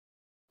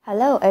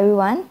Hello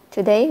everyone,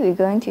 today we're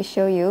going to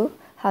show you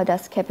how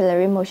does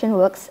capillary motion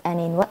works and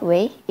in what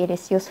way it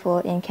is useful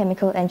in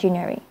chemical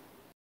engineering.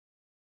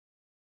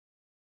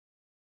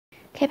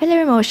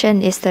 Capillary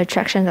motion is the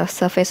attraction of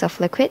surface of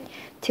liquid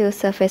to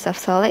surface of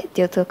solid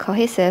due to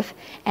cohesive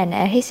and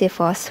adhesive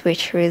force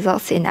which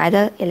results in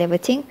either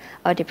elevating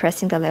or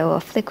depressing the level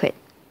of liquid.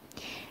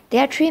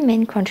 There are three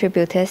main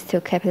contributors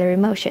to capillary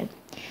motion.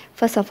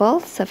 First of all,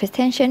 surface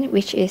tension,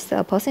 which is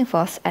the opposing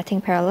force acting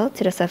parallel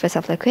to the surface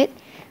of liquid.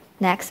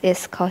 Next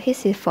is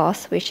cohesive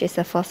force, which is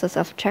the forces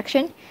of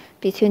attraction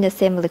between the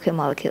same liquid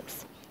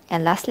molecules.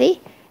 And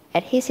lastly,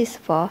 adhesive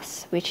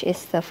force, which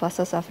is the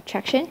forces of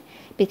attraction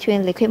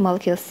between liquid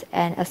molecules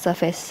and a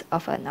surface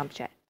of an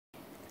object.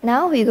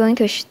 Now we're going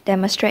to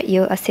demonstrate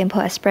you a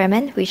simple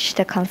experiment which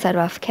the concept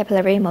of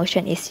capillary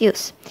motion is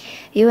used.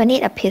 You will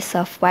need a piece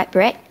of white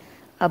bread,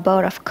 a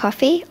bowl of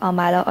coffee or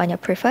Milo on your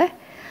prefer.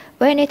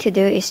 What you need to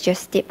do is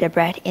just dip the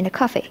bread in the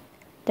coffee.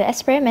 The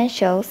experiment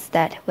shows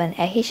that when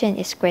adhesion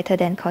is greater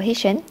than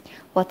cohesion,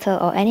 water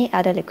or any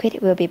other liquid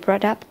will be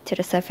brought up to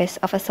the surface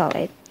of a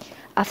solid.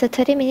 After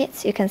 30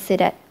 minutes, you can see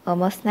that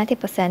almost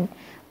 90%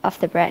 of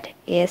the bread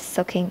is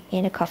soaking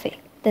in the coffee.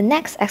 The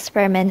next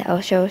experiment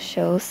also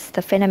shows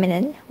the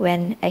phenomenon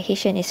when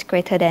adhesion is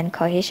greater than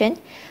cohesion,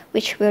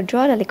 which will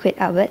draw the liquid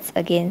outwards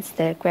against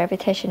the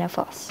gravitational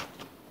force.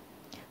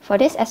 For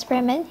this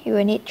experiment, you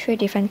will need 3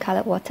 different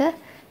colored water,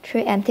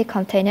 3 empty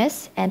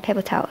containers, and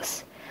paper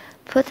towels.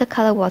 Put the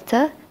colored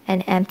water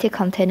and empty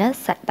containers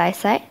side by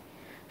side.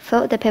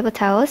 Fold the paper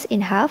towels in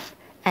half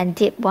and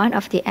dip one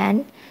of the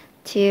end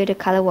to the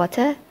colored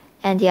water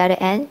and the other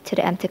end to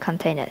the empty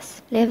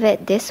containers. Leave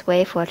it this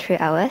way for 3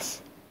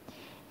 hours.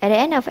 At the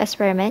end of the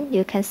experiment,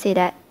 you can see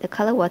that the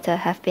colored water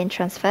have been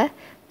transferred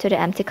to the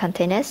empty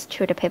containers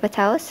through the paper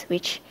towels,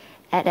 which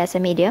act as a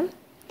medium.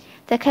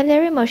 The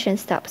capillary motion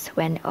stops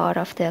when all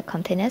of the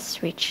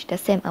containers reach the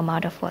same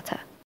amount of water.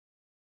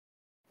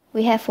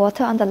 We have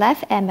water on the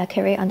left and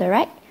mercury on the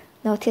right.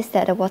 Notice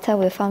that the water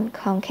will form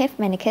concave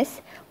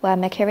meniscus, while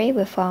mercury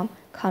will form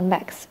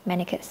convex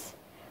meniscus.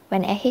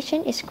 When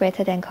adhesion is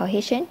greater than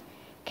cohesion,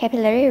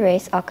 capillary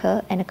rays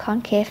occur and the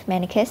concave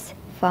meniscus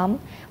form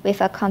with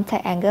a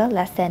contact angle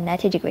less than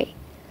 90 degrees.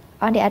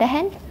 On the other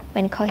hand,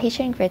 when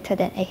cohesion greater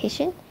than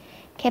adhesion,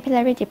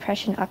 capillary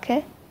depression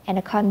occurs and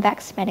the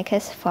convex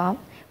meniscus form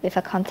with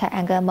a contact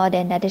angle more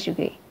than 90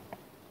 degrees.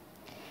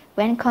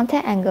 When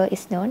contact angle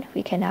is known,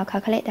 we can now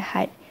calculate the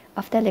height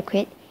of the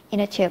liquid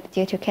in a tube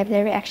due to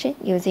capillary action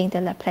using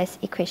the Laplace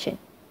equation.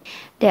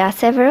 There are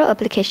several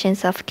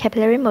applications of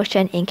capillary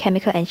motion in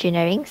chemical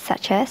engineering,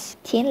 such as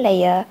thin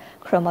layer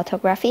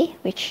chromatography,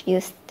 which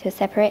used to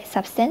separate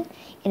substance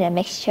in a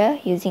mixture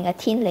using a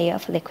thin layer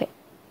of liquid.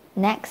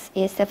 Next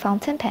is the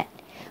fountain pen.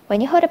 When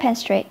you hold the pen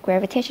straight,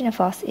 gravitational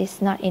force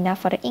is not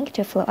enough for the ink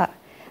to flow out.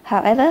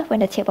 However,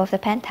 when the tip of the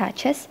pen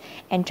touches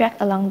and drags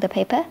along the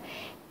paper,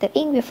 the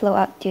ink will flow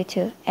out due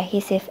to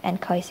adhesive and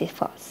cohesive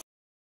force.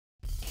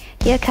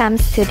 Here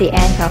comes to the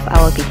end of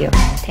our video.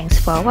 Thanks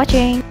for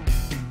watching.